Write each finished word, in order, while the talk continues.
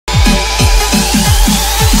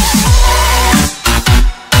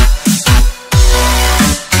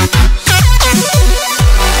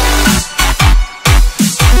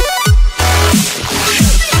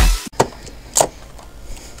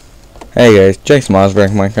Hey guys, Jason Mars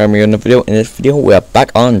back my camera in the video. In this video we are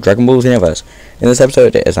back on Dragon Ball Xenoverse. In this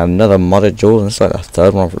episode it is another modded Duels, and it's like the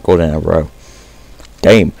third one I've recorded in a row.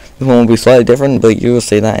 Damn, this one will be slightly different, but you will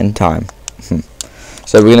see that in time.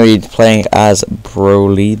 So we're going to be playing as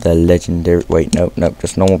Broly, the legendary, nope,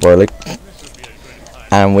 just normal Broly.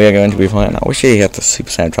 And we are going to be fighting, I wish he had the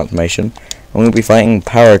Super Saiyan transformation. And we're going to be fighting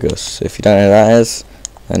Paragus. If you don't know who that is,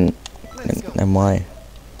 then why?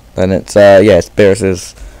 Then it's, it's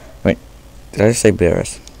Beerus's. Did I just say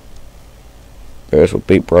Beerus? Beerus will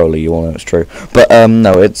beat Broly, you all know it's true. But,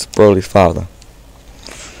 no, it's Broly's father.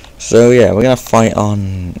 So, yeah, we're gonna fight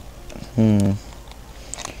on... Where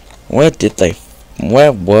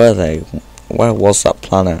were they? Where was that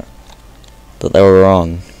planet that they were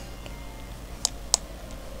on?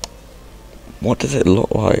 What does it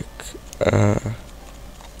look like?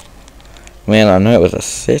 Man, I know it was a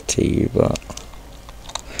city, but...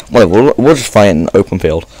 Well, we'll just fight in an open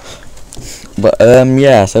field. But,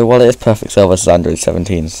 yeah, so while it is Perfect Cell versus Android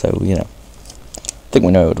 17, so, you know, I think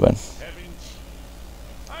we know it would win.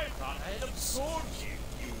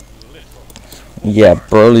 Yeah,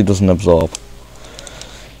 Broly doesn't absorb.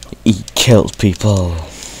 He kills people.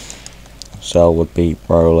 Cell would beat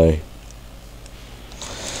Broly.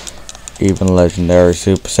 Even legendary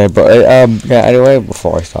Super Saiyan. But, yeah, anyway,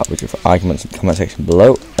 before I start with your arguments in the comment section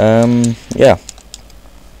below, yeah,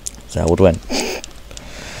 Cell would win.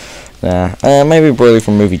 Nah, maybe Broly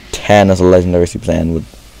from movie 10 as a legendary Super Saiyan would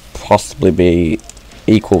possibly be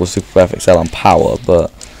equal with Super Perfect Cell on power, but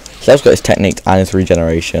Cell's got his technique and his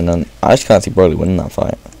regeneration, and I just can't see Broly winning that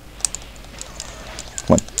fight.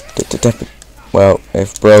 Come on, well,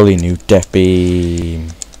 if Broly knew Death Beam.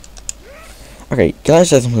 Okay, can I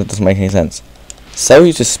say something that doesn't make any sense? Cell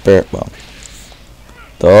uses Spirit Bomb.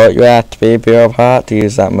 Thought you had to be pure of heart to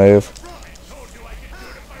use that move.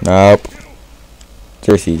 Nope.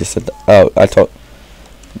 Seriously, you just said that. Oh, I thought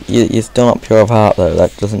you're still not pure of heart though.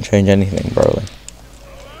 That doesn't change anything, Broly.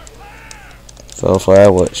 So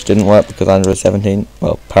Flare, which didn't work because Android 17.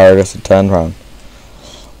 Well, Paragus had turned around.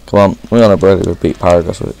 Come on, we all know Broly would beat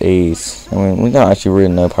Paragus with ease. I mean, we don't actually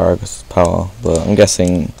really know Paragus' power, but I'm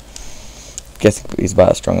guessing he's about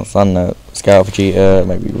as strong as Sun Note, Scout Vegeta,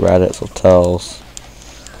 maybe Raditz or Turles,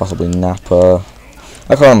 possibly Nappa.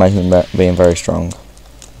 I can't imagine him being very strong.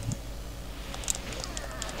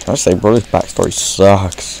 I say Broly's backstory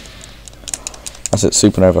sucks. That's it,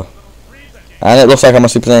 Supernova. And it looks like I'm a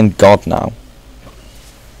Super Saiyan God now.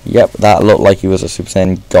 Yep, that looked like he was a Super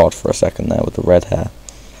Saiyan God for a second there with the red hair.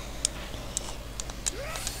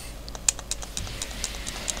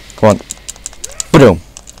 Come on. Badoom.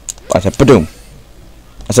 I said badoom.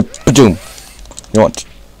 I said badoom. You want?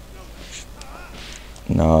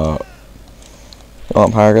 No. You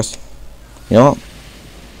want Paragus? You know what?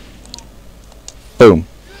 Boom.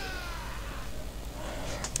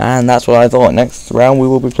 And that's what I thought. Next round we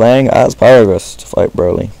will be playing as Paragus to fight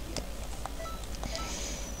Broly.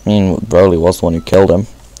 I mean, Broly was the one who killed him.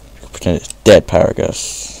 You could pretend it's dead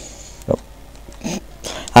Paragus. Nope.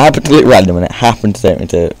 I happened to look random and it happened to take me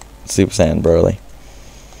to Super Saiyan Broly.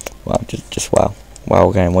 Wow, just wow.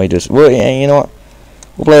 Wow game, we just... Well, yeah, you know what?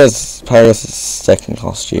 We'll play as Paragus' second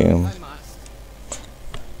costume.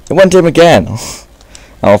 It went to him again!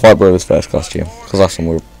 I'll fight Broly's first costume. Because last time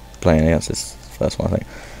we were playing against his first one, I think.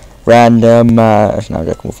 Random, actually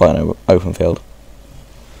no, we'll fight an open field.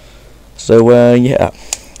 So, yeah.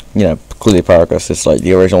 You know, clearly Paragus is like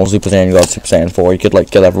the original Super Saiyan God, Super Saiyan 4. You could,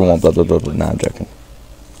 like, kill everyone, blah, blah, blah, blah. Nah, I'm joking.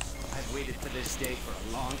 I've waited for this day for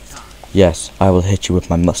a long time. Yes, I will hit you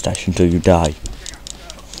with my mustache until you die.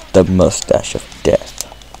 The mustache of death.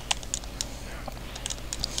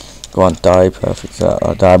 Go on, die, perfect.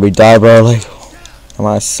 Die, Broly.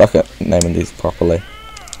 I suck at naming these properly.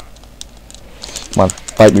 Come on,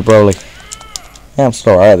 fight me, Broly. Yeah, I'm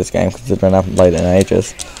still alright at this game considering I haven't played it in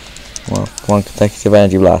ages. Well, come on, consecutive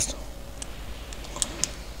energy blast.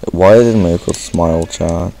 Why is it a move called Smile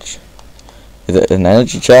Charge? Is it an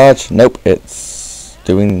energy charge? Nope, it's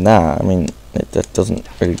doing that. I mean, that doesn't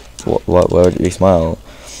really. Why would it be smile?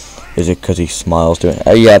 Is it because he smiles doing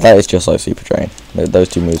it? Yeah, that is just like Super Drain. Those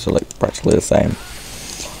two moves are like practically the same.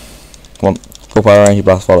 Come on, full power energy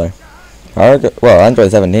blast follow. Well, Android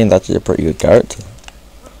 17 is actually a pretty good character.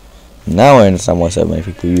 Now I understand why so many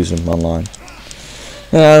people use him online.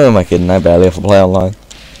 Yeah, who am I kidding? I barely ever play online.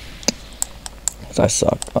 Cause I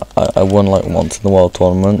suck. I won like once in the World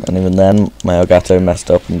Tournament, and even then my Elgato messed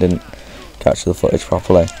up and didn't capture the footage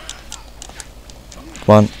properly.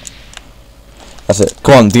 Come on. That's it.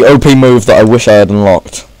 Come on, the OP move that I wish I had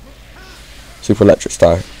unlocked. Super Electric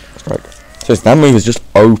Strike. So that move is just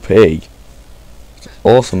OP.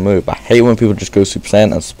 awesome move. I hate when people just go Super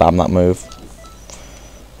Saiyan and spam that move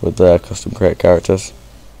with their custom created characters.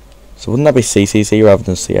 So wouldn't that be CCC rather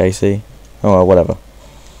than CAC? Oh well, whatever.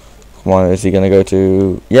 Come on, is he gonna go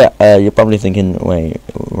to... Yeah, you're probably thinking, wait,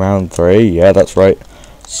 round 3? Yeah, that's right.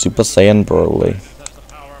 Super Saiyan Broly.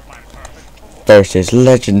 Versus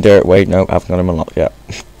Legendary... Wait, no, I haven't got him unlocked yet.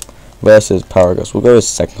 Versus Paragus. We'll go with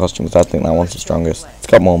second costume because I think that one's the strongest. It's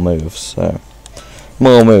got more moves, so...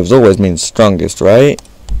 More moves always means strongest, right?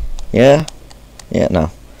 Yeah? Yeah, no.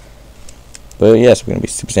 But yes, we're gonna be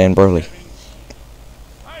Super Saiyan Broly.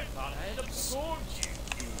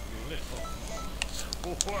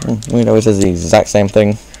 It always says the exact same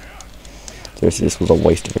thing. Seriously, this was a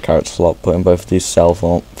waste of a carrot slot putting both of these cell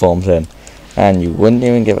forms in. And you wouldn't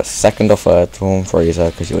even give a second or third form Freezer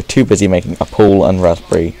because you were too busy making a pool and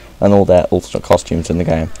Raspberry and all their alternate costumes in the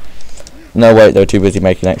game. No, wait, they were too busy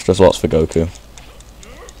making extra slots for Goku.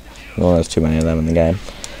 Oh, there's too many of them in the game.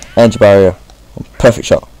 Energy barrier. Perfect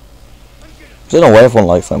shot. I don't know why everyone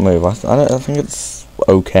likes that move. I think it's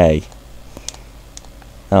okay.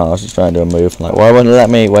 Oh, I was just trying to do a move. Like, why won't it let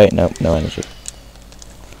me? Wait, no, no energy.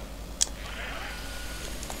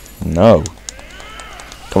 No.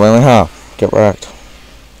 Come on, how? Get wrecked.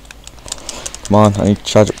 Come on, I need to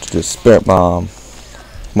charge up to the Spirit Bomb.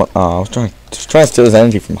 Come on, oh, I was trying to steal his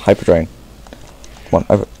energy from Hyper Drain. Come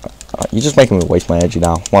on, you're just making me waste my energy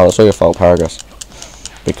now. Wow, that's all your fault, Paragus.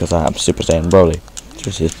 Because I am Super Saiyan Broly.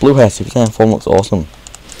 Just his blue hair Super Saiyan form looks awesome.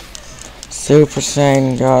 Super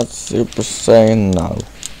Saiyan God, Super Saiyan, no.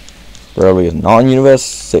 Broly is not in Universe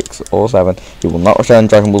 6 or 7. He will not return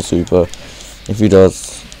Dragon Ball Super. If he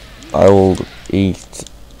does, I will eat...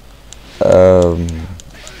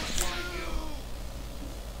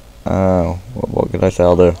 what could I say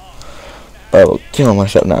I'll do? I will kill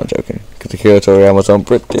myself. Now I'm joking. Because the Toriyama's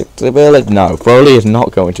unpredictability. No, Broly is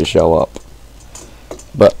not going to show up.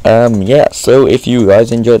 But, yeah, so if you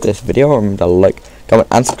guys enjoyed this video, remember to like, comment,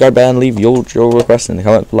 and subscribe, and leave your requests in the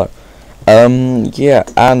comments below. Yeah,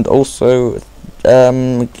 and also,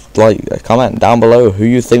 like, comment down below who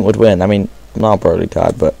you think would win. I mean, I'm not a Broly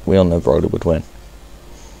card, but we all know Broly would win.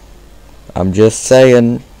 I'm just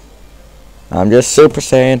saying. I'm just Super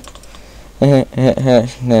Saiyan.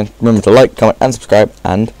 Remember to like, comment, and subscribe,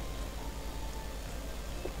 and